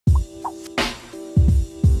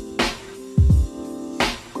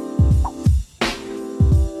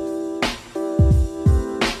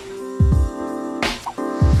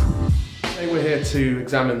to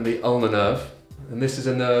examine the ulnar nerve, and this is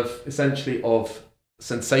a nerve essentially of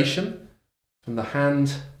sensation from the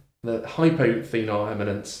hand, the hypothenar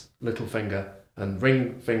eminence, little finger and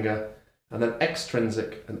ring finger, and then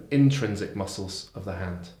extrinsic and intrinsic muscles of the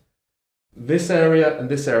hand. This area and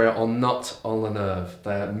this area are not ulnar nerve.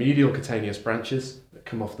 They are medial cutaneous branches that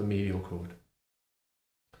come off the medial cord.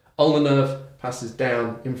 Ulnar nerve passes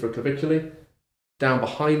down infraclavicularly, down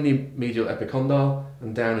behind the medial epicondyle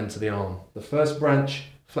and down into the arm. The first branch,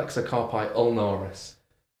 flexor carpi ulnaris.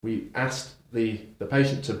 We asked the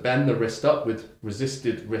patient to bend the wrist up with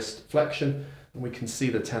resisted wrist flexion, and we can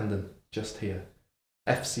see the tendon just here.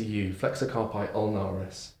 FCU, flexor carpi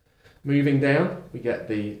ulnaris. Moving down, we get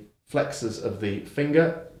the flexors of the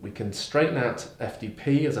finger. We can straighten out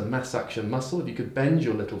FDP as a mass action muscle. If you could bend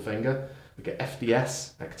your little finger, we get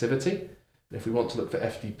FDS activity. And if we want to look for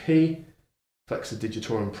FDP, flexor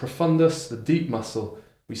digitorum profundus, the deep muscle,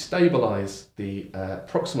 we stabilize the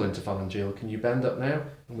proximal interphalangeal. Can you bend up now?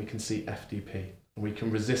 And we can see FDP. And we can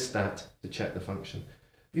resist that to check the function.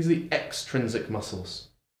 These are the extrinsic muscles,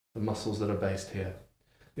 the muscles that are based here.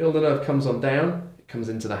 The ulnar nerve comes on down, it comes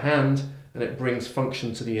into the hand, and it brings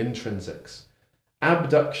function to the intrinsics.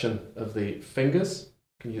 Abduction of the fingers.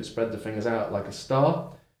 Can you spread the fingers out like a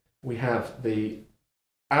star? We have the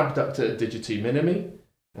abductor digiti minimi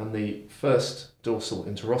and the first dorsal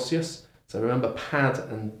interosseous. So remember pad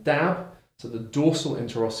and dab. So the dorsal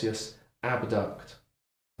interosseous abduct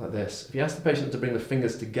like this. If you ask the patient to bring the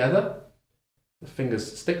fingers together, the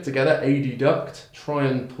fingers stick together, adduct, try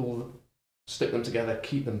and pull, stick them together,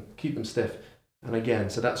 keep them stiff. And again,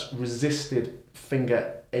 so that's resisted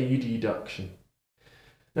finger adduction.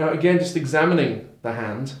 Now again, just examining the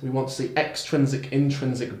hand, we want to see extrinsic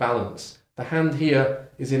intrinsic balance. The hand here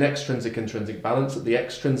is in extrinsic intrinsic balance, that the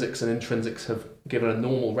extrinsics and intrinsics have given a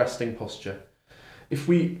normal resting posture. If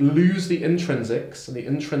we lose the intrinsics, and the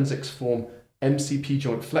intrinsics form MCP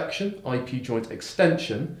joint flexion, IP joint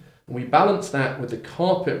extension, and we balance that with the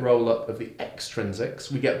carpet roll-up of the extrinsics,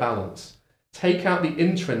 we get balance. Take out the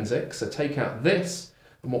intrinsics, so take out this,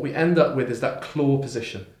 and what we end up with is that claw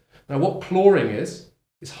position. Now what clawing is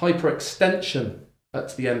hyperextension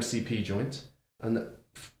at the MCP joint and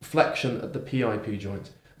flexion at the PIP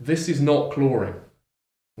joint. This is not clawing.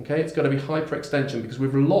 Okay, it's got to be hyperextension because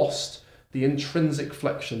we've lost the intrinsic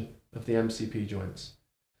flexion of the MCP joints.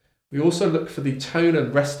 We also look for the tone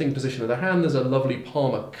and resting position of the hand. There's a lovely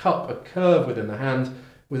palmar cup, a curve within the hand.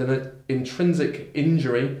 With an intrinsic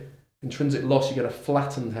injury, intrinsic loss, you get a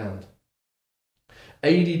flattened hand.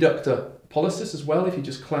 Adductor pollicis as well, if you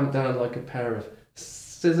just clamp down like a pair of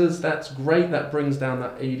scissors, that's great. That brings down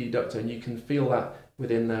that adductor, and you can feel that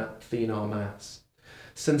within that thenar mass.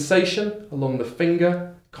 Sensation along the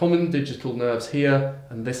finger, common digital nerves here,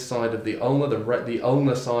 and this side of the ulnar, the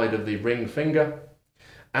ulnar side of the ring finger,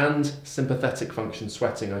 and sympathetic function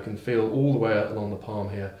sweating. I can feel all the way along the palm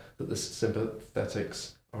here that the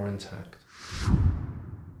sympathetics are intact.